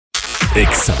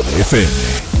Exa FM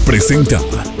presenta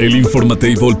el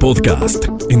Informatable Podcast.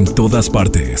 En todas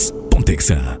partes. Ponte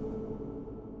Exa.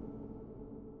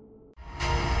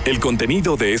 El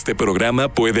contenido de este programa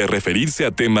puede referirse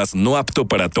a temas no apto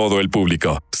para todo el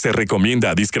público. Se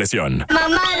recomienda discreción.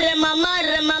 Mamarre,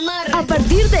 mamarre, mamarre. A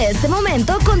partir de este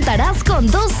momento contarás con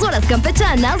 2 horas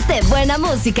campechanas de buena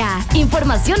música,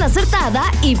 información acertada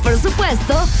y, por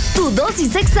supuesto, tu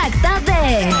dosis exacta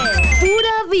de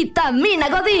pura vitamina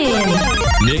Godín.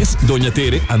 Es Doña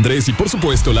Tere, Andrés y, por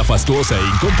supuesto, la fastuosa e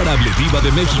incomparable Diva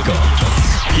de México.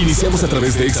 Iniciamos a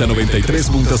través de Exa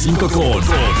 93.5 con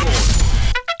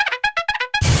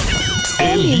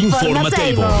el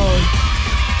Informatable.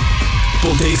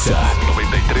 Ponte Exa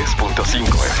 93.5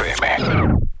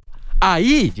 FM.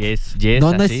 Ahí. Yes, no,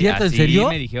 así, no es cierto, ¿en serio?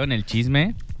 Me dijeron el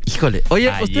chisme. Híjole, oye,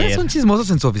 Ayer. ¿ustedes son chismosos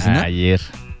en su oficina? Ayer.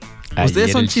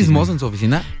 ¿Ustedes son chismosos en su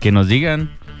oficina? Que nos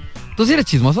digan. ¿Tú sí eres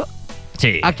chismoso?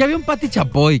 Sí. Aquí había un Pati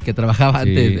Chapoy que trabajaba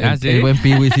Sí. antes, ¿Sí? el buen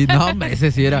Piwi, sí. No, hombre,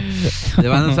 ese sí era. Le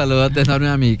mando un saludote enorme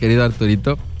a mi querido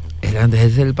Arturito. Ese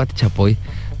es el Pati Chapoy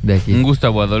de aquí. ¿Un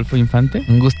Gustavo Adolfo Infante?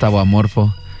 Un Gustavo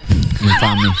Amorfo.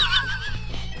 Infame.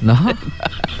 ¿No?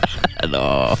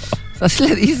 No. Así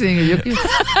le dicen.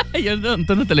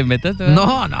 ¿Tú no te lo inventaste, ¿verdad?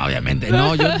 No, obviamente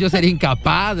no. Yo sería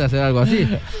incapaz de hacer algo así.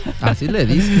 Así le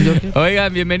dicen.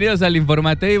 Oigan, bienvenidos al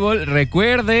Informatable.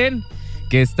 Recuerden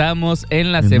que estamos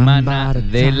en la semana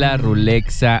de la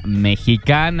Rulexa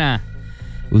mexicana.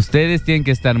 Ustedes tienen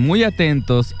que estar muy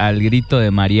atentos al grito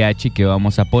de mariachi que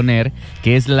vamos a poner,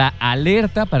 que es la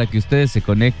alerta para que ustedes se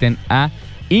conecten a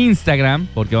Instagram,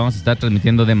 porque vamos a estar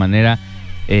transmitiendo de manera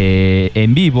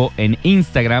en vivo en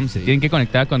Instagram. Se tienen que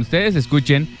conectar cuando ustedes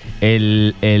escuchen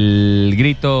el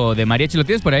grito de mariachi. ¿Lo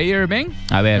tienes por ahí, Irving?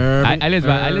 A ver, ahí les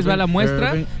va la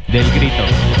muestra del grito.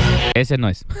 Ese no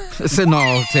es. Ese no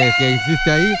sé qué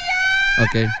hiciste ahí.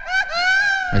 Ok.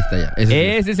 Ahí está ya.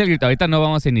 Ese es el grito. Ahorita no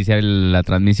vamos a iniciar la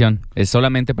transmisión. Es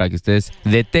solamente para que ustedes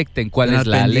detecten cuál es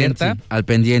la alerta. Al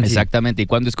pendiente. Exactamente. Y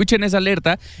cuando escuchen esa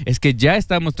alerta, es que ya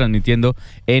estamos transmitiendo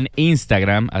en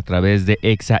Instagram a través de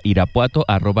 @exairapuato,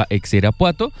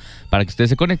 @exairapuato, para que ustedes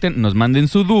se conecten, nos manden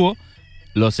su dúo,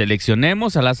 lo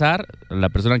seleccionemos al azar. La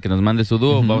persona que nos mande su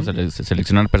dúo, vamos a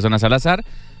seleccionar personas al azar.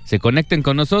 Se conecten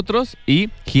con nosotros y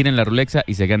giren la rulexa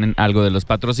y se ganen algo de los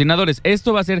patrocinadores.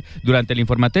 Esto va a ser durante el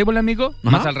Informatable, amigo.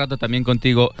 Ajá. Más al rato también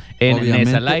contigo en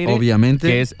Mesa al Aire. Obviamente.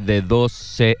 Que es de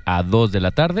 12 a 2 de la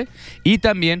tarde. Y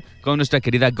también con nuestra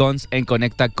querida Gons en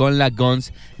Conecta con la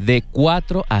Gons de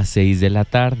 4 a 6 de la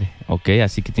tarde. Ok,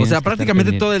 así que tienes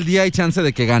prácticamente todo el día hay chance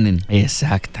de que ganen.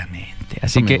 Exactamente.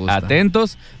 Así que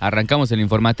atentos, arrancamos el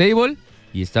Informatable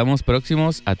y estamos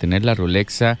próximos a tener la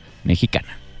rulexa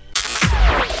mexicana.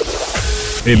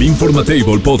 El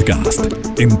Informatable Podcast.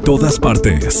 En todas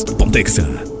partes. Ponte Exa.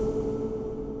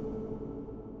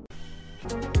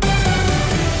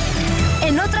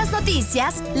 En otras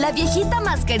noticias, la viejita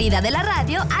más querida de la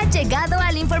radio ha llegado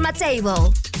al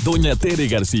Informatable. Doña Tere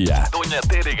García.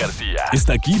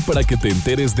 Está aquí para que te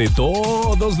enteres de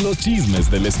todos los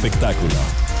chismes del espectáculo.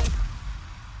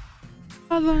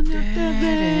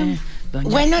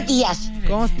 Buenos días.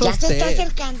 ¿Cómo está Ya usted? se está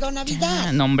acercando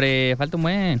Navidad. No, hombre, falta un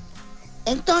buen.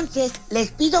 Entonces,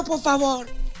 les pido por favor,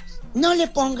 no le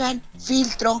pongan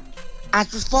filtro a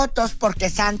sus fotos porque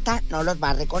Santa no los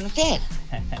va a reconocer.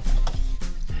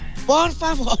 Por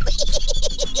favor.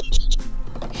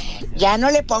 Ya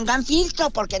no le pongan filtro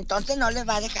porque entonces no les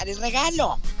va a dejar el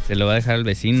regalo. Se lo va a dejar al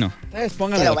vecino.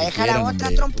 Se lo va a dejar a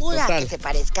otra trompuda que se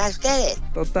parezca a ustedes.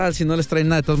 Total, si no les traen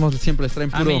nada, de todos modos siempre les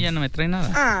traen puro. A mí ya no me trae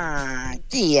nada. Ah,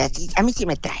 sí, a mí sí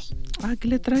me trae. Ah, ¿qué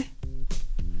le trae?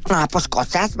 Ah, pues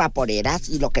cosas vaporeras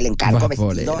y lo que le encargo,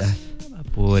 vestidos.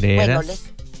 Vaporeras. Bueno,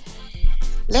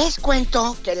 les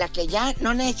cuento que la que ya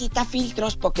no necesita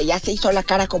filtros porque ya se hizo la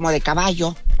cara como de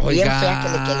caballo. Bien fea que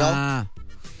le quedó.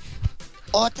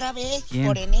 Otra vez, ¿quién?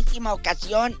 Por enésima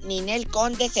ocasión, Ninel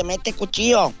Conde se mete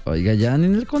cuchillo. Oiga, ya,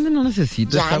 Ninel Conde no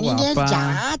necesita, Ya, está Ninel, guapa.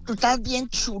 ya, tú estás bien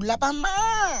chula, mamá.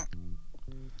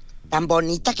 Tan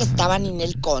bonita que estaba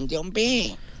Ninel Conde,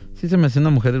 hombre. Sí, se me hace una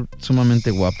mujer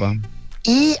sumamente guapa.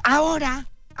 Y ahora,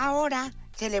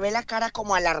 se le ve la cara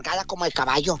como alargada, como de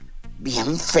caballo.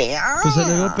 Bien fea. Pues se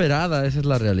le ve operada, esa es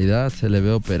la realidad, se le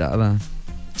ve operada.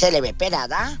 ¿Se le ve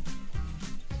perada?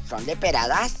 ¿Son de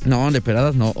peradas? No, de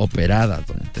peradas no, operadas,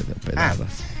 doña Tere,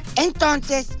 operadas.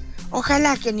 Entonces,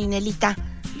 ojalá que Ninelita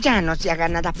ya no se haga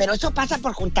nada, pero eso pasa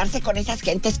por juntarse con esas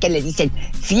gentes que le dicen,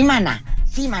 sí, mana,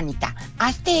 sí, manita,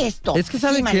 hazte esto. Es que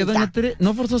 ¿sabe sí, qué, manita? doña Tere?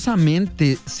 No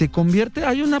forzosamente, se convierte,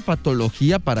 hay una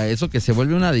patología para eso que se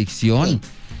vuelve una adicción. Sí.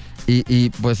 Y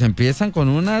pues empiezan con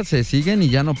una, se siguen y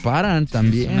ya no paran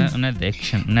también. Es una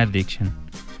addiction.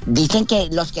 Dicen que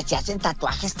los que se hacen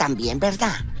tatuajes también,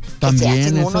 ¿verdad? También, que se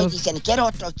hacen esos... uno y dicen, quiero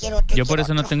otro. Yo por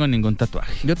eso no tengo ningún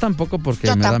tatuaje. Yo tampoco, porque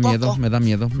Yo me tampoco. da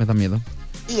miedo.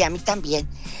 Y a mí también.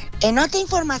 En otra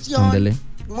información, Ándele.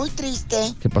 muy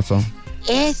triste, ¿Qué pasó?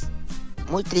 es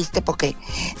muy triste porque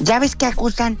ya ves que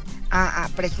acusan a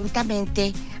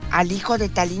presuntamente al hijo de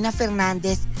Talina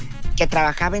Fernández, que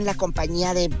trabajaba en la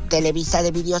compañía de Televisa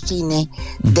de videocine,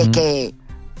 de que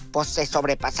pues se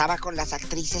sobrepasaba con las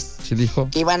actrices. ¿Sí dijo?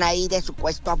 Que iban ahí de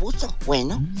supuesto abuso.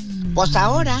 Bueno, pues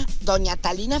ahora doña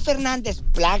Talina Fernández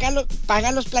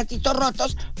paga los platitos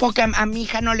rotos porque a mi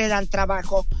hija no le dan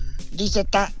trabajo. Dice,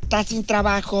 está sin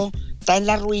trabajo, está en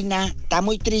la ruina, está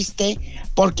muy triste,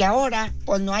 porque ahora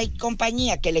pues no hay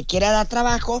compañía que le quiera dar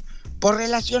trabajo por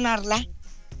relacionarla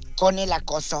con el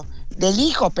acoso del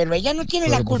hijo, pero ella no tiene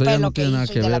la culpa de lo que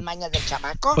hizo y de las mañas del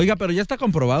chamaco. Oiga, pero ya está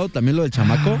comprobado también lo del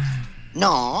chamaco.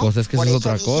 No. Pues es que eso es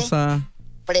otra cosa.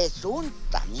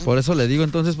 Presuntamente. Por eso le digo,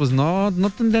 entonces, pues no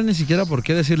tendría ni siquiera por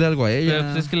qué decirle algo a ella.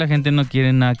 Pero pues es que la gente no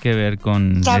quiere nada que ver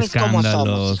con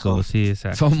escándalos. Somos, sí,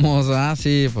 exacto. Somos,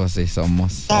 sí, pues sí,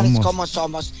 somos. ¿Sabes cómo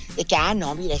somos? De que,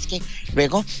 no, mira, es que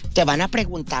luego te van a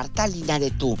preguntar, Talina,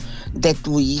 de tu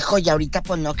hijo, y ahorita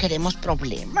pues no queremos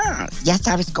problemas. Ya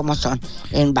sabes cómo son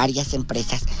en varias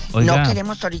empresas. Oiga. No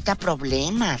queremos ahorita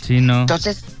problemas. Sí, no.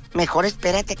 Entonces, mejor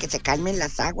espérate que se calmen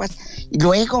las aguas.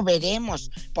 Luego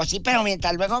veremos. Pues sí, pero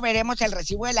mientras luego veremos el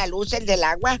recibo de la luz, el del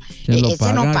agua, ese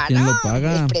paga? no paga. ¿Quién lo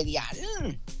paga? El predial.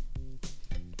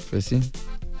 Pues sí.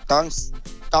 Entonces,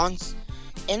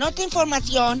 en otra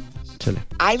información, Chale.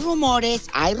 hay rumores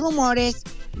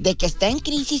de que está en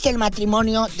crisis el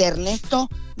matrimonio de Ernesto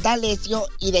D'Alessio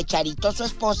y de Charito, su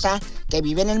esposa, que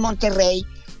viven en Monterrey,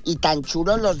 y tan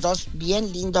chulos los dos,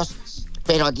 bien lindos.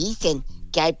 Pero dicen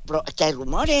que hay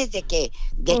rumores de que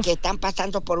están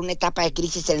pasando por una etapa de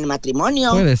crisis en el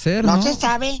matrimonio. Puede ser, ¿no? No se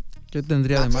sabe. ¿Qué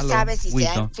tendría de malo? No se sabe si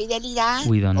sea infidelidad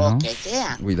o que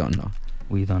sea. We don't know.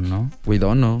 We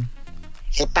don't know.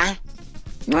 Sepa.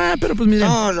 Pero pues miren.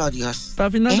 Solo Dios.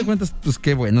 Al final de cuentas, pues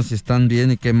qué bueno si están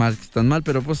bien y qué mal si están mal,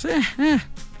 pero pues O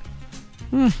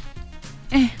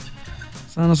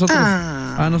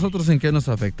sea, a nosotros ¿en qué nos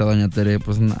afecta, doña Tere?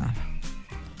 Pues nada.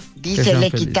 Dice, le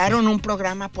quitaron un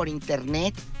programa por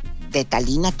internet de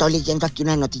Talina. Estoy leyendo aquí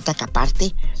una notita que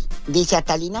aparte. Dice, a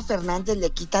Talina Fernández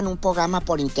le quitan un programa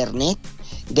por internet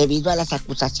debido a las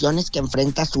acusaciones que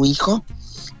enfrenta su hijo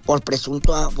por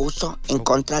presunto abuso en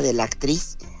contra de la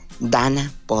actriz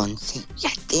Dana Ponce.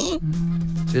 Fíjate.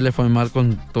 Sí le fue mal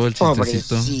con todo el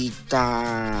chistecito.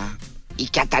 Pobrecita. Y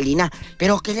que a Talina,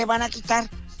 ¿pero qué le van a quitar?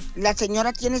 La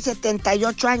señora tiene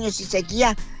 78 años y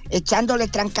seguía echándole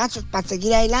trancazos para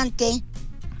seguir adelante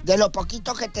de lo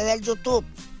poquito que te da el YouTube.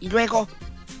 Y luego,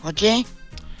 oye.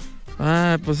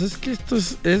 Pues es que esto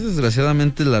es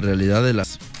desgraciadamente la realidad de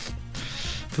las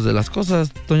cosas,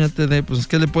 doña Tere. Pues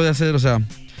 ¿qué le puede hacer? O sea,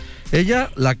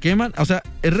 ella la queman. O sea,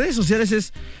 en redes sociales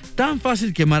es tan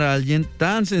fácil quemar a alguien,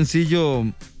 tan sencillo.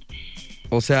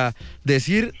 O sea,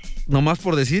 decir nomás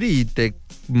por decir y te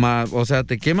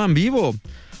queman vivo.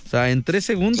 O sea, en 3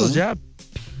 segundos ya.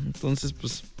 Entonces,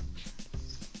 pues.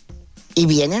 Y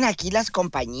vienen aquí las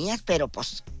compañías, pero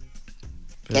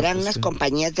eran unas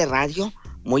compañías de radio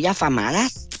muy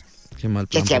afamadas. Qué mal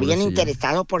plan, que se habían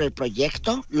interesado por el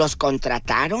proyecto, los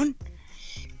contrataron.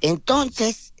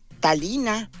 Entonces,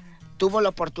 Talina tuvo la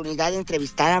oportunidad de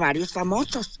entrevistar a varios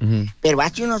famosos, pero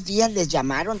hace unos días les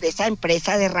llamaron de esa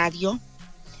empresa de radio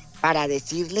para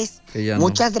decirles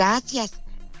muchas gracias,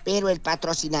 pero el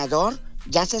patrocinador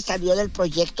ya se salió del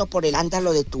proyecto por el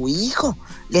escándalo de tu hijo.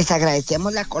 Les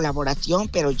agradecemos la colaboración,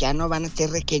 pero ya no van a ser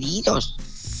requeridos.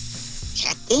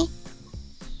 Fíjate.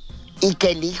 Y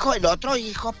que el otro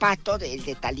hijo, Pato,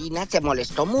 de Talina, se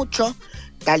molestó mucho.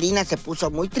 Talina se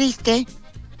puso muy triste.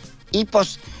 Y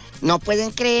pues no pueden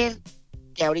creer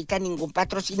que ahorita ningún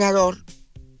patrocinador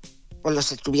pues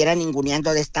los estuviera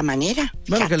ninguneando de esta manera.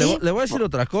 Bueno, que le voy a decir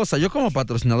otra cosa. Yo como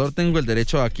patrocinador tengo el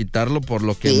derecho a quitarlo por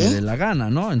lo que me dé la gana,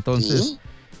 ¿no? Entonces,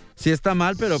 sí está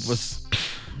mal, pero pues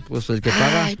el que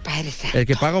paga. Ay, Padre Santo. El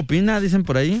que paga opina, dicen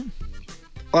por ahí.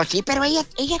 Oh, sí, pero ella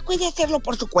puede hacerlo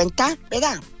por su cuenta,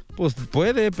 ¿verdad? Pues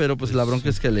puede, pero pues la bronca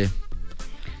es que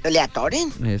le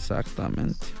atoren.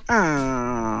 Exactamente.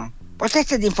 Pues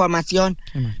esa es de información.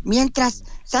 Mientras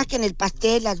saquen el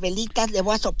pastel, las velitas, le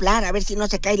voy a soplar a ver si no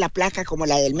se cae la placa como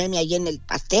la del meme ahí en el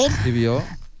pastel. ¿Sí vio?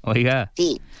 Oiga.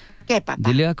 Sí. ¿Qué, papá?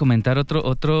 Yo le iba a comentar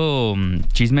otro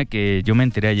chisme que yo me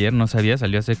enteré ayer, no sabía,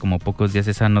 salió hace como pocos días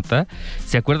esa nota.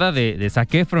 ¿Se acuerda de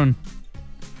Zac Efron?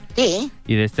 Sí.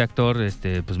 Y de este actor,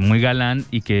 pues muy galán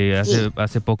y que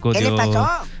hace poco ¿Qué le pasó?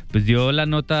 pues dio la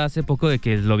nota hace poco de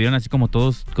que lo vieron así como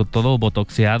todo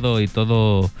botoxeado y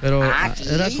todo. Pero sí.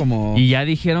 era como... Y ya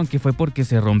dijeron que fue porque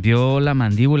se rompió la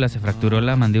mandíbula, se fracturó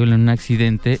la mandíbula en un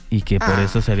accidente y que por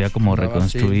eso se había como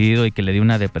reconstruido y que le dio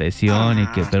una depresión y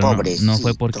que pero no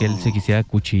fue porque él se quisiera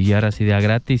cuchillar así de a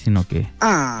gratis, sino que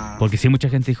porque sí mucha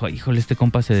gente dijo, híjole, este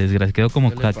compa se desgració, quedó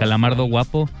como calamardo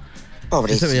guapo.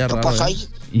 Pobrecito, se veía raro, pues hoy...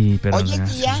 Pero Oye,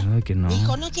 tía, que no.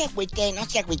 hijo, no se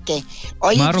agüite.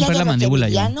 Oye, Me va a romper la mandíbula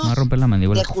yo. Me va a romper la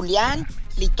mandíbula. De Julián,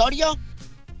 Litorio,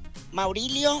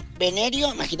 Maurilio,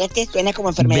 Venerio. Imagínate, suena como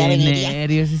enfermedad venérea.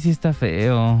 Venerio, ese sí está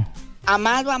feo.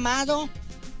 Amado,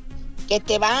 que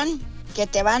te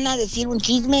van a decir un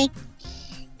chisme.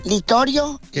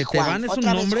 Litorio Que y te Juan. van es un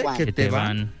Otra vez nombre Juan. que te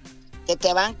van. Que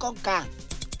te van con K.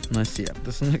 No es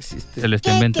cierto, eso no existe. Se lo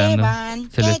está inventando.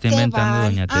 Se lo está inventando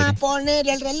Doña Tere. A poner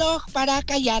el reloj para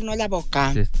callarnos la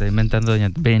boca. Se está inventando Doña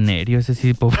Tere. Venerio, ese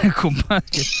sí, pobre compadre.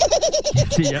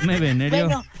 Se llame Venerio.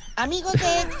 Bueno, amigos de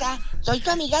EXA, soy tu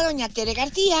amiga Doña Tere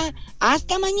García.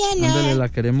 Hasta mañana. Ándale, la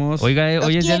queremos. Oiga,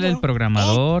 hoy es día quiero. del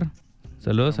programador.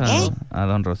 Saludos a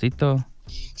don Rosito.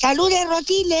 Saludes,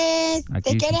 Rosiles.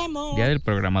 Aquí Te queremos. Día del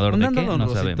programador. ¿Dónde ¿De qué? anda don No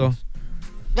Rosito? sabemos.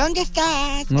 ¿Dónde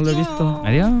estás? No lo he Adiós. visto.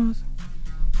 Adiós.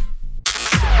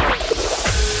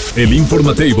 El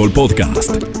Informatable Podcast.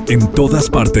 En todas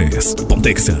partes.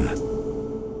 Pontexa.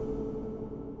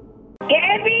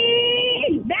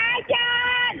 ¡Kevin!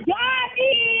 ¡Dayan!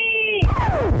 ¡Johnny!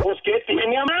 Pues, ¿qué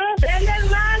tiene, mamá? ¡Prende el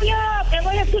radio! ¡Que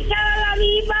voy a escuchar a la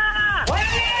diva!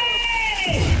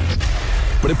 ¡Órale!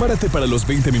 Prepárate para los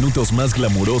 20 minutos más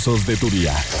glamurosos de tu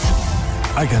día.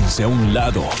 Háganse a un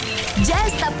lado. Ya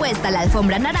está puesta la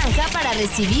alfombra naranja para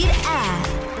recibir a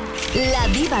la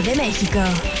Diva de México.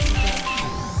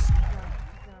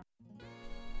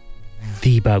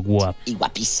 Diva guapa. Y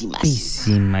guapísimas.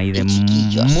 Guapísima y de En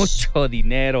chiquillos. mucho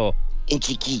dinero. En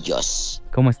chiquillos.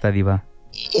 ¿Cómo está, Diva?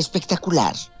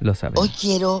 Espectacular. Lo sabemos.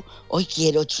 Hoy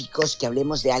quiero, chicos, que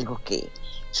hablemos de algo que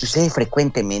sucede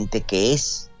frecuentemente, que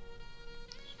es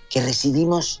que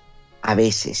recibimos a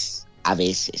veces,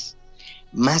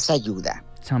 más ayuda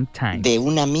Sometimes. de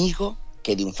un amigo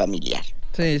que de un familiar.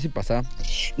 Sí, sí pasa.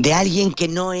 De alguien que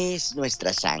no es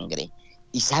nuestra sangre.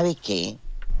 Y sabe que,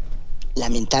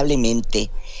 lamentablemente,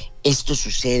 esto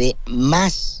sucede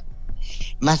más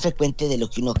frecuente de lo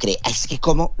que uno cree. Es que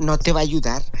 ¿cómo no te va a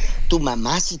ayudar tu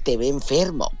mamá si te ve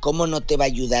enfermo? ¿Cómo no te va a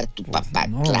ayudar tu papá?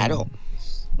 No. Claro.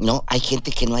 No, hay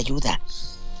gente que no ayuda.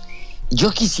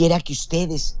 Yo quisiera que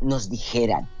ustedes nos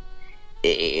dijeran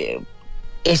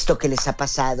esto que les ha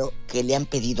pasado, que le han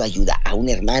pedido ayuda a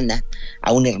una hermana,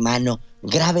 a un hermano.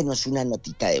 Grábenos una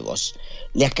notita de voz.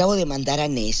 Le acabo de mandar a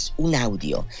Nes un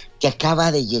audio que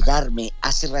acaba de llegarme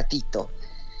hace ratito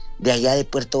de allá de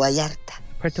Puerto Vallarta,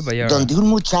 donde un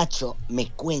muchacho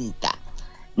nos cuenta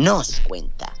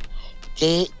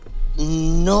que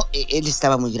no, él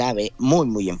estaba muy grave,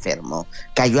 muy enfermo,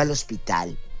 cayó al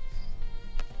hospital,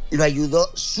 lo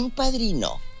ayudó su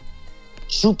padrino,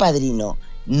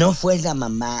 no fue la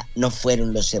mamá, no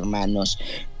fueron los hermanos.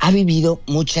 Ha vivido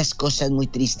muchas cosas muy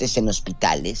tristes en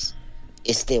hospitales,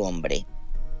 este hombre.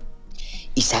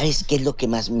 ¿Y sabes qué es lo que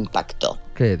más me impactó?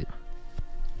 ¿Qué, Diva?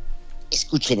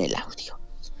 Escuchen el audio.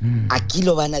 Aquí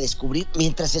lo van a descubrir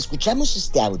mientras escuchamos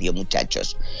este audio,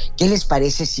 muchachos. ¿Qué les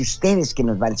parece si ustedes que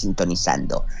nos van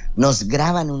sintonizando nos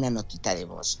graban una notita de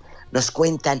voz? Nos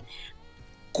cuentan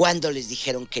cuándo les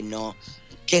dijeron que no,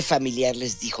 qué familiar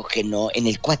les dijo que no en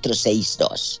el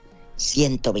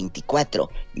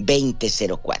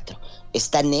 462-124-2004.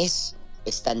 Está Nes,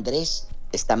 está Andrés,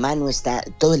 está Manu, está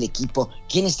todo el equipo.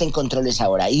 ¿Quién está en controles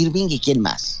ahora? Irving y quién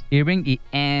más. Irving y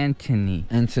Anthony.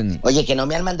 Oye, que no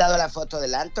me han mandado la foto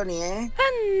del Anthony, ¿eh?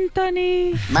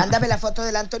 Anthony. Mándame la foto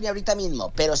del Anthony ahorita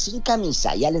mismo, pero sin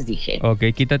camisa, ya les dije. Ok,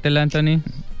 quítatela, Anthony.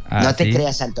 No te sí.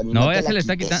 creas, Anthony. No, te ya la se le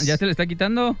está quites. quitando. Ya se le está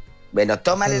quitando. Bueno,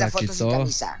 tómale Se la la foto sin quitó.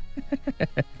 camisa.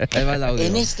 Ahí va el audio.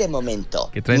 En este momento,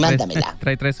 Que trae mándamela.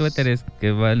 trae tres suéteres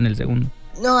que va en el segundo.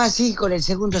 No, así, con el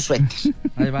segundo suéter.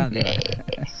 Ahí va.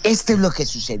 Esto es lo que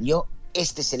sucedió,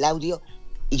 este es el audio,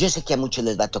 y yo sé que a muchos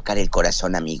les va a tocar el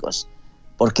corazón, amigos,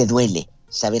 porque duele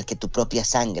saber que tu propia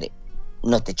sangre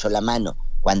no te echó la mano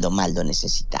cuando más lo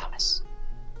necesitabas.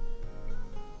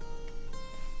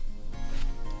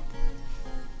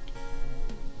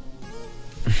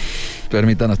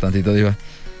 Permítanos tantito, Diva.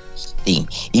 Sí,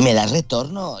 y me da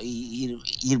retorno,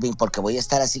 Irving, porque voy a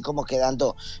estar así como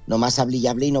quedando, nomás hable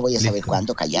y no voy a saber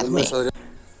cuándo callarme.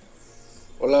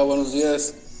 Hola, buenos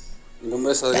días. Mi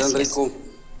nombre es Adrián Gracias. Rico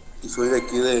y soy de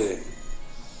aquí de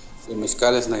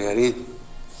Mezcales, Nayarit,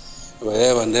 Bahía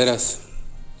de Banderas.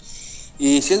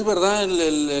 Y si es verdad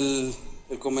el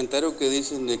el comentario que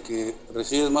dicen de que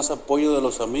recibes más apoyo de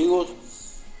los amigos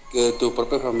que de tu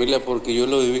propia familia, porque yo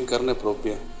lo viví en carne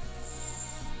propia.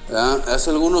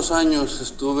 Hace algunos años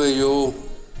estuve yo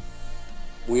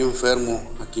muy enfermo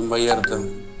aquí en Vallarta.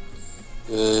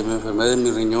 Me enfermé de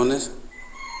mis riñones.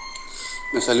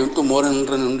 Me salió un tumor en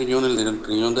un riñón, el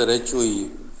riñón derecho, y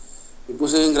me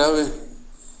puse bien grave.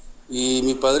 Y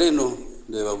mi padrino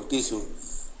de bautizo,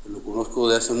 que lo conozco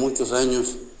de hace muchos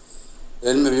años,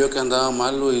 él me vio que andaba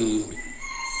malo y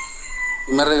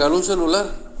me regaló un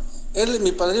celular.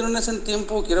 Mi padrino en ese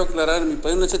tiempo, quiero aclarar, mi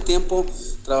padrino en ese tiempo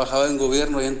trabajaba en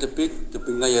gobierno allá en Tepic,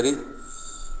 Nayarit.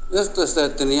 Esto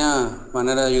tenía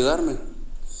manera de ayudarme.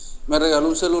 Me regaló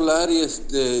un celular y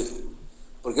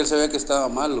porque él sabía que estaba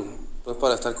malo, pues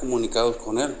para estar comunicados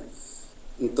con él.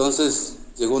 Entonces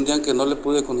llegó un día en que no le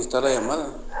pude contestar la llamada.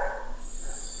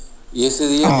 Y ese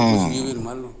día me puse bien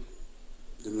malo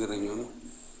de mi riñón.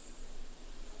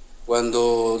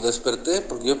 Cuando desperté,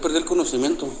 porque yo perdí el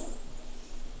conocimiento,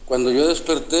 cuando yo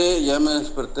desperté, ya me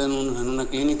desperté en una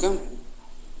clínica,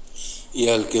 y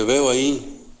al que veo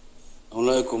ahí, a un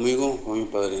lado conmigo, fue mi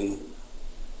padrino.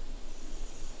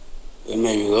 Él me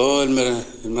ayudó, él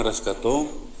me rescató.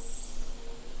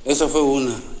 Esa fue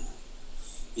una.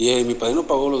 Y mi padrino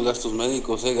pagó los gastos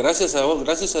médicos. Gracias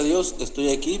a Dios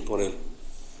estoy aquí por él.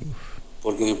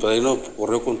 Porque mi padrino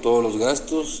corrió con todos los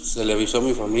gastos, se le avisó a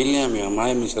mi familia, a mi mamá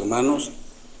y a mis hermanos,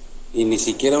 y ni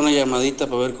siquiera una llamadita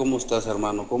para ver cómo estás,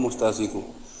 hermano, cómo estás, hijo.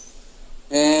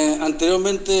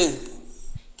 Anteriormente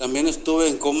también estuve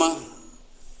en coma.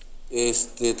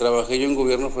 Trabajé yo en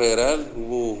gobierno federal,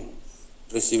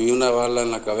 recibí una bala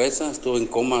en la cabeza, estuve en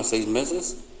coma 6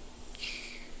 meses.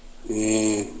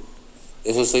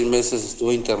 Esos 6 meses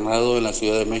estuve internado en la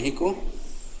Ciudad de México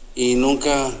y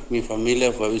nunca mi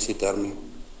familia fue a visitarme.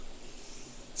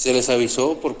 Se les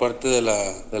avisó por parte de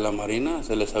la Marina,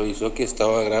 se les avisó que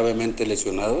estaba gravemente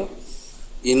lesionado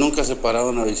y nunca se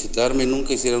pararon a visitarme,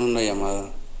 nunca hicieron una llamada.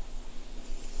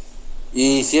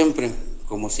 Y siempre,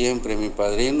 como siempre, mi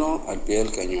padrino al pie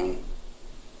del cañón.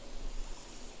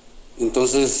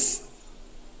 Entonces,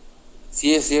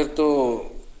 sí es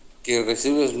cierto que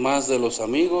recibes más de los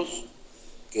amigos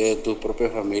que de tu propia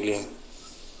familia.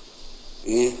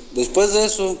 Y después de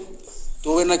eso,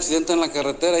 tuve un accidente en la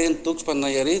carretera ahí en Tuxpan,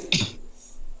 Nayarit.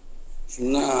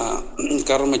 Un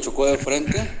carro me chocó de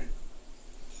frente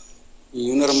y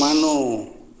un hermano,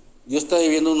 yo estaba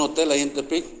viviendo en un hotel ahí en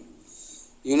Tepic,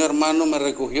 y un hermano me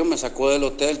recogió, me sacó del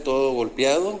hotel todo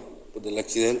golpeado del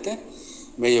accidente,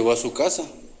 me llevó a su casa.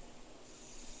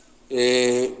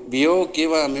 Vio que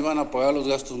me iban a pagar los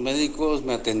gastos médicos,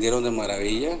 me atendieron de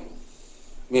maravilla.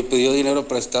 Me pidió dinero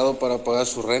prestado para pagar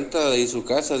su renta de ahí su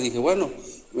casa. Dije, bueno,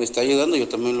 me está ayudando, yo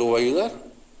también lo voy a ayudar.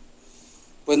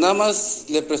 Pues nada más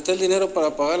le presté el dinero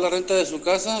para pagar la renta de su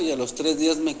casa y a los 3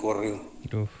 días me corrió.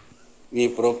 Mi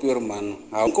propio hermano,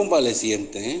 aún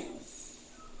convaleciente,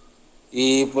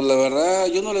 Y pues la verdad,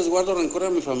 yo no les guardo rencor a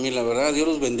mi familia, ¿verdad? Dios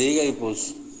los bendiga y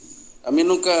pues a mí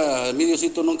mi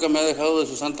Diosito nunca me ha dejado de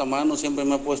su santa mano, siempre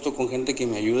me ha puesto con gente que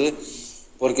me ayude.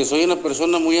 Porque soy una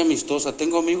persona muy amistosa,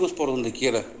 tengo amigos por donde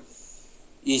quiera.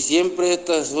 Y siempre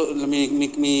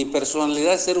mi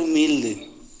personalidad es ser humilde.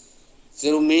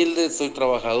 Ser humilde, soy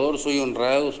trabajador, soy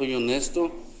honrado, soy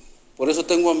honesto. Por eso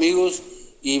tengo amigos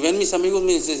y ven mis amigos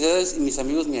mis necesidades y mis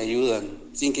amigos me ayudan,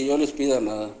 sin que yo les pida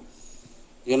nada.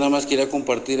 Yo nada más quería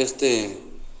compartir este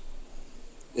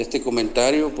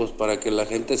comentario, pues para que la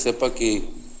gente sepa que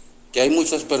hay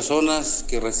muchas personas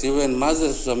que reciben más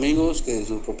de sus amigos que de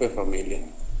su propia familia.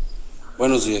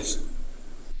 Buenos días.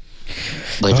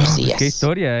 Buenos días. Qué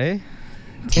historia, ¿eh?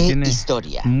 Qué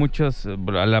historia. Muchos,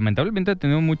 lamentablemente ha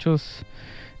tenido muchos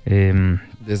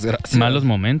malos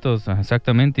momentos,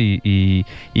 exactamente. Y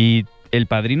el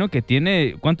padrino que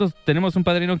tiene, ¿cuántos tenemos un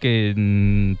padrino que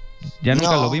ya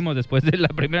nunca lo vimos después de la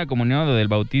primera comunión o del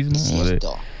bautismo?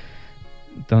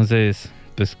 Entonces,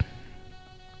 pues...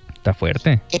 Está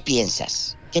fuerte. ¿Qué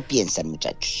piensas? ¿Qué piensan,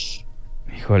 muchachos?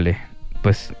 Híjole,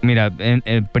 pues mira,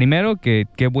 primero que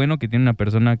qué bueno que tiene una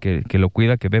persona que lo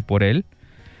cuida, que ve por él.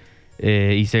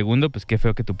 Y segundo, pues qué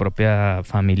feo que tu propia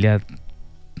familia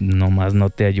nomás no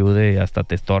te ayude, hasta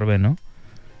te estorbe, ¿no?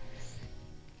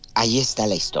 Ahí está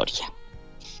la historia.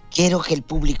 Quiero que el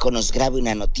público nos grabe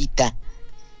una notita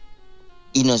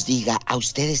y nos diga, ¿a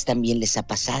ustedes también les ha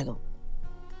pasado?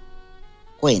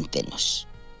 Cuéntenos.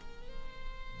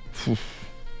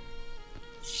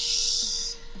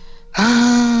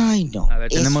 Ay, no. A ver,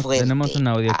 tenemos un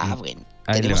audio aquí. Bueno.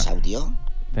 ¿Tenemos audio?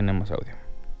 Tenemos audio.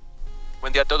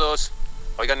 Buen día a todos.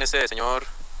 Oigan, ese señor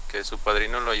que su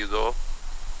padrino lo ayudó,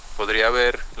 podría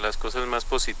ver las cosas más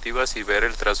positivas y ver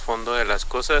el trasfondo de las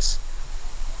cosas.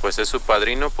 pues es su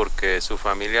padrino porque su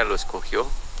familia lo escogió.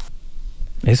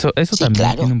 Eso sí, también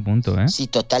claro. Tiene un punto, ¿eh? Sí,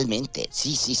 totalmente.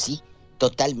 Sí,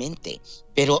 totalmente.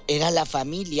 Pero era la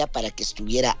familia para que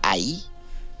estuviera ahí.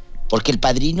 Porque el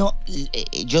padrino,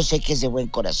 yo sé que es de buen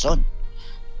corazón,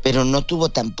 pero no tuvo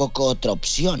tampoco otra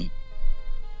opción.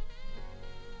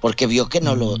 Porque vio que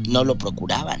no lo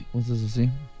procuraban. Pues eso sí.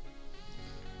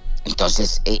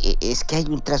 Entonces, es que hay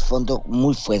un trasfondo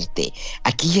muy fuerte.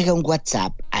 Aquí llega un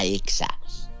WhatsApp a Exa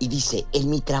y dice, en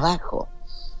mi trabajo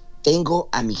tengo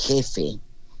a mi jefe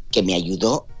que me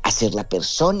ayudó a ser la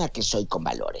persona que soy con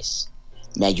valores.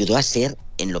 Me ayudó a ser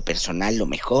en lo personal lo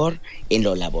mejor, en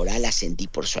lo laboral ascendí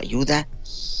por su ayuda.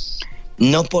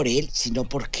 No por él, sino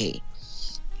porque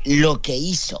lo que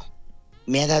hizo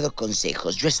me ha dado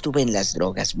consejos. Yo estuve en las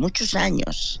drogas muchos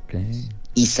años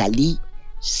y salí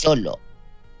solo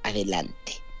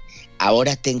adelante.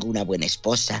 Ahora tengo una buena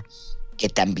esposa que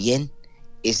también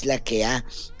es la que ha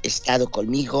estado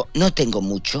conmigo. No tengo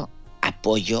mucho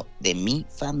apoyo de mi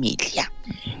familia.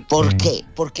 ¿Por qué?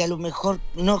 Porque a lo mejor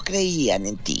no creían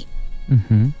en ti.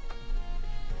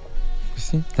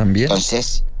 Sí, también.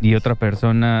 Entonces, y otra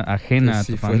persona ajena a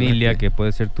tu familia, que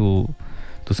puede ser tus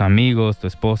amigos, tu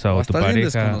esposa o tu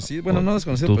pareja, bueno, no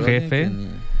desconocido, tu jefe,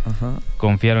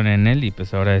 confiaron en él y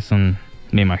pues ahora es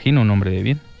me imagino, un hombre de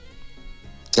bien.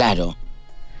 Claro.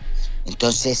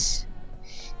 Entonces,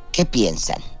 ¿qué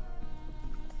piensan?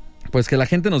 Pues que la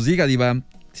gente nos diga, Diva,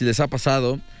 si les ha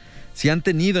pasado, si han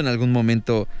tenido en algún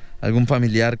momento algún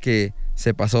familiar que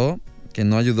se pasó, que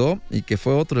no ayudó y que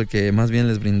fue otro el que más bien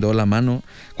les brindó la mano.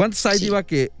 ¿Cuántos hay, Diva,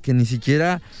 que ni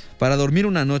siquiera para dormir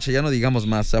una noche, ya no digamos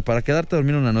más, o sea, para quedarte a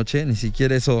dormir una noche, ni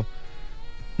siquiera son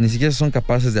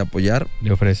capaces de apoyar?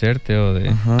 De ofrecerte o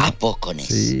de... ¿A poco, Nes?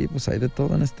 Sí, pues hay de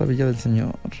todo en esta Villa del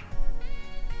Señor.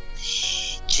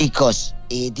 Chicos,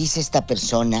 dice esta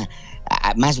persona,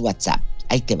 más WhatsApp,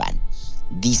 ahí te van.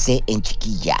 Dice en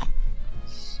chiquilla,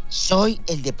 soy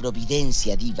el de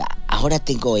Providencia, Diva, ahora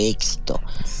tengo éxito,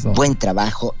 buen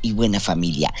trabajo y buena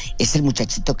familia. Es el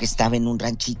muchachito que estaba en un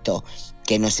ranchito,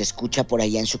 que nos escucha por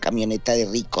allá en su camioneta de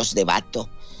ricos, de vato.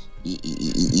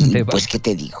 Y pues, ¿qué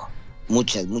te digo?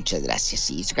 Muchas gracias.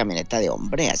 Sí, su camioneta de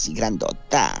hombre, así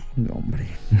grandota. De hombre.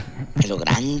 Pero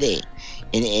grande.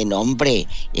 En hombre.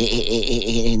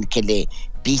 En que le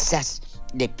pisas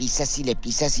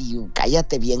y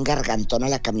cállate, bien gargantona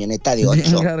la camioneta de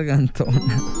 8.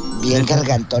 Bien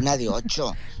gargantona de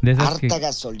 8. Harta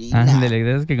gasolina.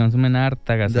 De esas que consumen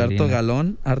harta gasolina. ¿De harto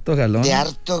galón? De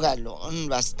harto galón,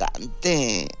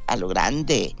 bastante. A lo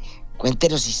grande.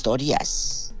 Cuéntenos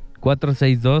historias.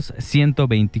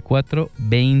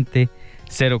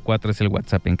 462-124-2004 es el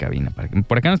WhatsApp en cabina.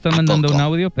 Por acá nos están mandando un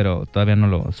audio, pero todavía no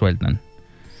lo sueltan.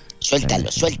 Suéltalo.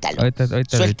 Ahorita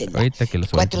que lo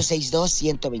suelten.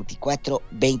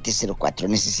 462-124-2004.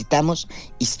 Necesitamos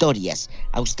historias.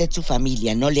 A usted su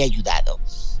familia no le ha ayudado.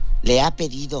 Le ha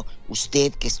pedido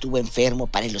usted que estuvo enfermo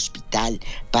para el hospital,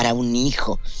 para un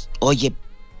hijo. Oye,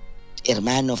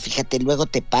 hermano, fíjate, luego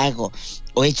te pago.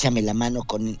 O échame la mano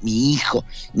con mi hijo.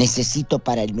 Necesito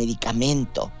para el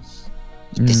medicamento.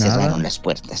 Y te cerraron las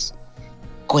puertas.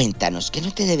 Cuéntanos, que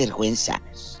no te dé vergüenza.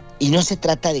 Y no se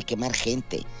trata de quemar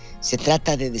gente. Se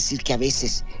trata de decir que a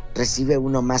veces recibe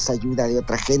uno más ayuda de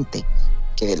otra gente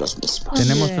que de los mismos.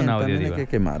 Tenemos un audio, Diva. Hay que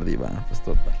quemar, Diva. Pues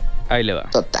total. Ahí le va.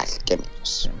 Total,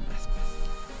 quememos.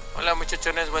 Hola,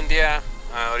 muchachones, buen día.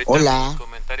 Ahorita Hola. mi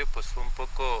comentario pues fue un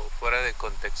poco fuera de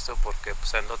contexto porque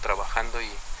pues ando trabajando y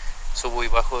subo y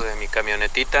bajo de mi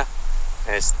camionetita.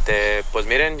 Pues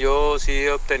miren, yo sí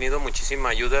he obtenido muchísima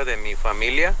ayuda de mi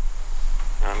familia.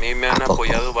 A mí me han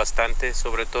apoyado bastante,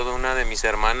 sobre todo una de mis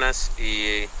hermanas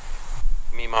y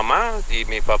mi mamá, y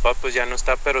mi papá pues ya no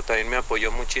está, pero también me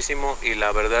apoyó muchísimo y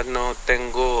la verdad no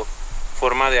tengo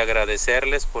forma de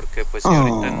agradecerles porque pues sí,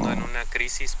 ahorita ando en una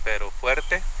crisis pero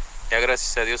fuerte. Ya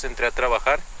gracias a Dios entré a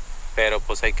trabajar, pero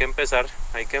pues hay que empezar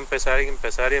y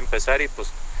pues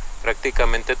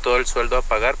prácticamente todo el sueldo a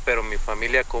pagar, pero mi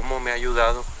familia cómo me ha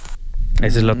ayudado.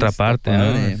 Esa es la otra parte,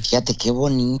 ¿no? Fíjate qué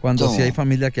bonito. Cuando sí hay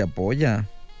familia que apoya.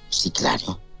 Sí,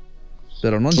 claro.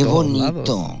 Pero no en qué todos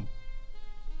bonito. lados.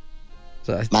 O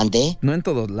sea, ¿mandé? No en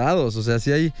todos lados. O sea,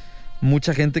 sí hay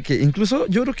mucha gente que... Incluso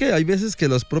yo creo que hay veces que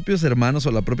los propios hermanos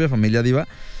o la propia familia, Diva,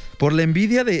 por la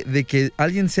envidia de que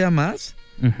alguien sea más,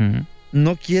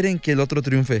 no quieren que el otro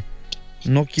triunfe.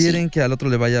 No quieren que al otro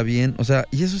le vaya bien. O sea,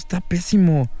 y eso está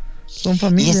pésimo. Son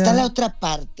familia. Y está la otra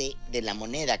parte de la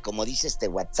moneda, como dice este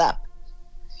WhatsApp.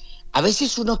 A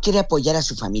veces uno quiere apoyar a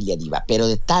su familia, Diva, pero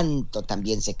de tanto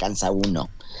también se cansa uno.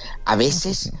 A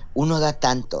veces uno da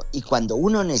tanto y cuando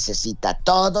uno necesita,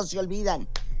 todos se olvidan.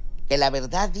 Que la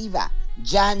verdad, Diva,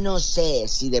 Ya no sé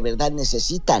si de verdad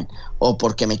necesitan o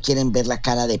porque me quieren ver la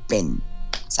cara de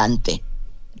pensante.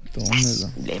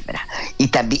 Lebra. Y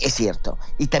también, es cierto,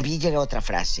 y también llega otra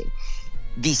frase.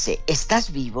 Dice,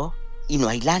 estás vivo y no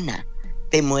hay lana.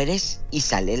 Te mueres y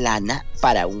sale lana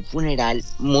para un funeral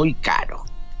muy caro.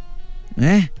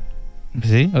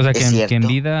 Sí, o sea que en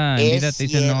vida te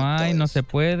dicen no hay, no se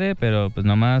puede, pero pues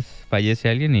nomás fallece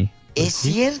alguien y... Pues, es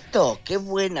cierto, qué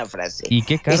buena frase. ¿Y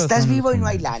qué caro? Estás vivo y no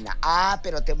hay lana.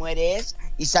 Pero te mueres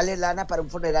y sale lana para un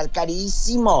funeral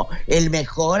carísimo. El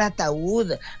mejor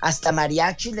ataúd. Hasta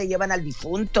mariachi le llevan al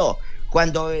difunto.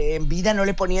 Cuando en vida no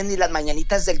le ponían ni las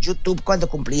mañanitas del YouTube cuando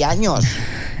cumplía años.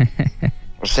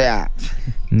 O sea,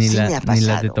 ni me ha pasado. Ni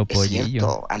las de Topollillo. Es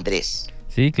cierto, Andrés.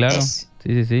 Sí, claro. Sí.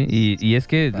 Y es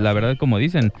que la verdad, como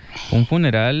dicen, un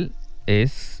funeral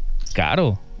es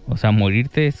caro. O sea,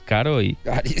 morirte es caro y...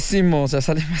 Carísimo, o sea,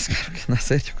 sale más caro que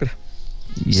nacer, yo creo.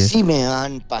 Sí me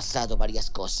han pasado varias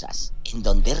cosas en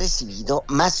donde he recibido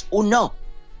más uno.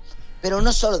 Pero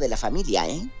no solo de la familia,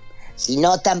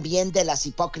 sino también de las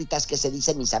hipócritas que se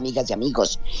dicen mis amigas y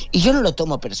amigos. Y yo no lo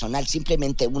tomo personal,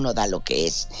 simplemente uno da lo que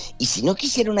es. Y si no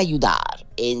quisieron ayudar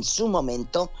en su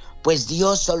momento, pues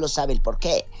Dios solo sabe el por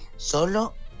qué.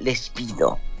 Solo les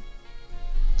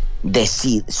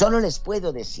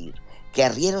puedo decir que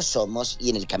arrieros somos y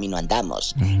en el camino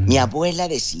andamos. Mi abuela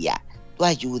decía, tú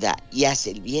ayuda y haz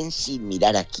el bien sin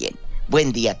mirar a quién.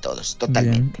 Buen día a todos,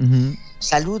 totalmente.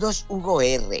 Saludos, Hugo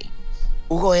R.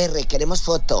 Hugo R, queremos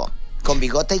foto, con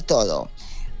bigote y todo.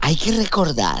 Hay que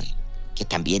recordar que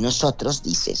también nosotros,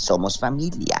 dice, somos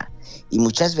familia. Y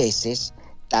muchas veces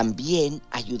también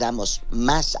ayudamos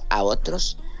más a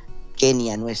otros que ni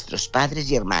a nuestros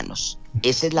padres y hermanos.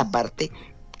 Esa es la parte...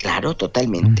 Claro,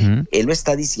 totalmente. Él lo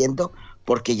está diciendo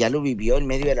porque ya lo vivió en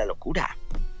medio de la locura.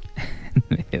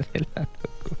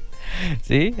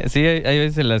 Sí, hay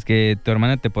veces en las que tu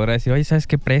hermana te podrá decir, oye, ¿sabes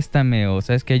qué? Préstame, o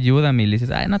 ¿sabes qué? Ayúdame. Y le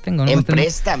dices, ay, no tengo.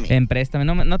 Préstame,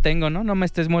 no tengo, no me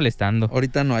estés molestando.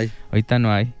 Ahorita no hay.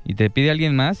 Y te pide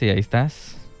alguien más y ahí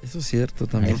estás. Eso es cierto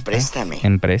también.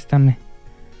 En préstame.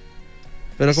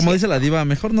 Pero como dice la diva,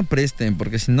 mejor no presten,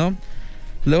 porque si no,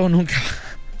 luego nunca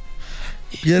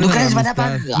les van a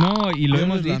pagar. No, y lo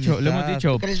hemos dicho.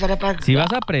 Nunca les van a pagar. Si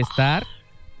vas a prestar,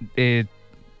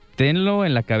 tenlo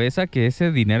en la cabeza que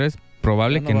ese dinero es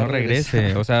probable que no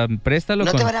regrese. O sea, préstalo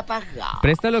te van a pagar.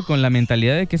 Préstalo con la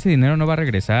mentalidad de que ese dinero no va a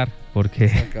regresar, porque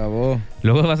se acabó.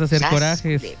 Luego vas a hacer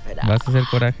corajes.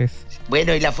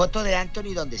 Bueno, ¿y la foto de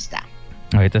Anthony dónde está?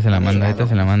 Ahorita se la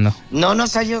mando. No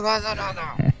nos ha llegado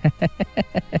nada.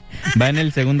 Va en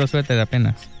el segundo suéter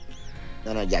apenas.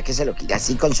 No, ya que se lo quita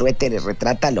así con suéteres,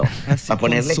 retrátalo. Para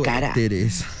ponerle cara.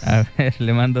 A ver,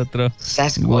 le mando otro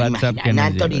WhatsApp que nos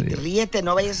Anthony, ríete,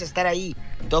 no vayas a estar ahí.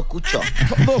 Todo cucho.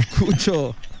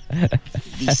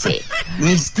 Dice,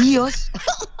 mis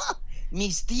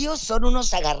tíos son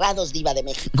unos agarrados, Diva de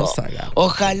México.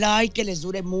 Ojalá y que les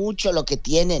dure mucho lo que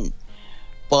tienen.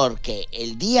 Porque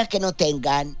el día que no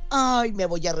tengan, ay, me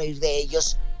voy a reír de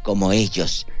ellos como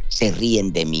ellos se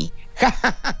ríen de mí.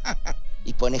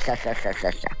 Y pone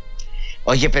jajajajaja.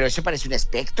 Oye, pero eso parece un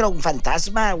espectro, un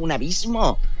fantasma, un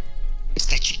abismo.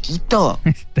 Está chiquito.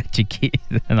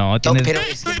 No, pero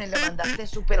es que me lo mandaste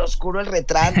súper oscuro el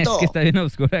retrato. Es que está bien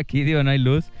oscuro aquí, digo, no hay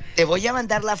luz. Te voy a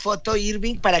mandar la foto,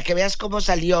 Irving, para que veas cómo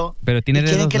salió. Pero tiene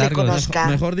dedos largos.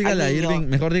 Mejor dígale a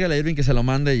Irving que se lo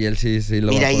mande y él sí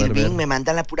lo va a poder Irving, ver. me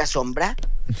manda la pura sombra.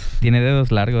 Tiene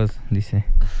dedos largos, dice.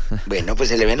 Bueno, pues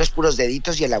se le ven los puros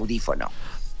deditos y el audífono.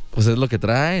 Pues es lo que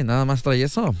trae, nada más trae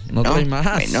eso, no trae más.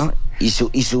 Bueno, y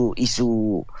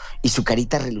su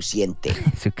carita reluciente.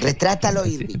 Retrátalo,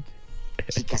 Irving.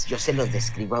 Chicas, yo se los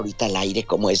describo ahorita al aire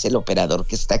como es el operador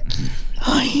que está aquí.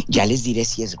 Ay, ya les diré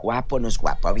si es guapo o no es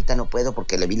guapo. Ahorita no puedo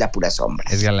porque le vi la pura sombra.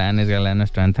 Es galán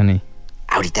nuestro Anthony.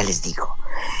 Ahorita les digo.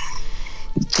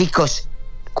 Chicos,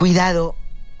 cuidado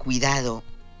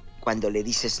cuando le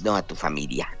dices no a tu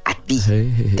familia. A ti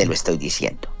te lo estoy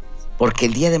diciendo. Porque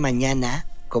el día de mañana,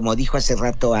 como dijo hace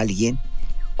rato alguien,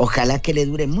 ojalá que le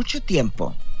dure mucho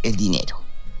tiempo el dinero.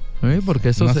 Porque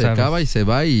eso se acaba y se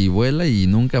va y vuela y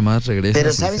nunca más regresa.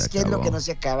 Pero ¿sabes qué es lo que no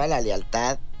se acaba? La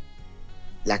lealtad,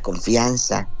 la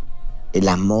confianza, el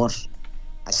amor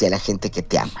hacia la gente que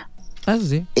te ama. Eso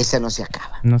sí. Esa no se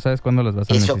acaba. No sabes cuándo los vas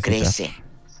a necesitar. Eso crece.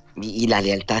 Y la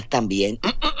lealtad también.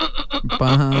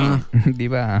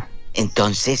 Diva.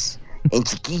 Entonces, en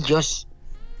chiquillos,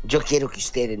 yo quiero que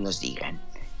ustedes nos digan.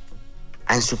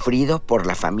 ¿Han sufrido por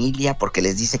la familia porque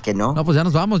les dice que no? No, pues ya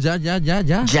nos vamos, ya. ¿Ya?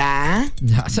 Ya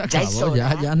se acabó,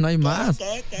 ya no hay más.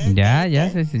 Ya,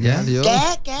 adiós.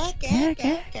 ¿Qué?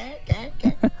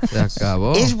 Se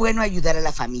acabó. Es bueno ayudar a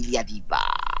la familia, Diva.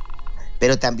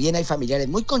 pero también hay familiares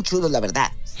muy conchudos, la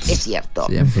verdad. Es cierto.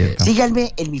 Siempre.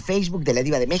 Síganme en mi Facebook de la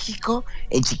Diva de México,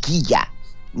 en Chiquilla.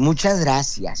 Muchas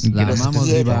gracias. La Los amamos,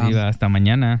 quiero. Diva. Hasta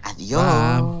mañana.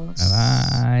 Adiós.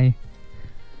 Bye.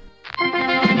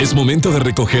 Es momento de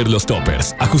recoger los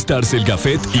toppers, ajustarse el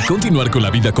gafet y continuar con la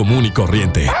vida común y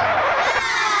corriente.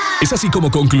 Es así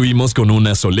como concluimos con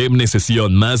una solemne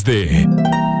sesión más de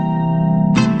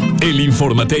El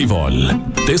Informatable.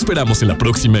 Te esperamos en la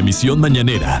próxima emisión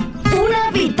mañanera.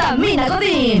 Una vitamina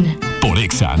Godín. Por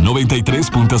Exa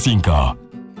 93.5.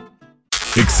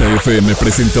 Exa FM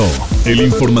presentó El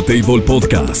Informatable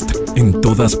Podcast. En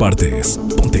todas partes.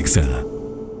 Ponte Exa.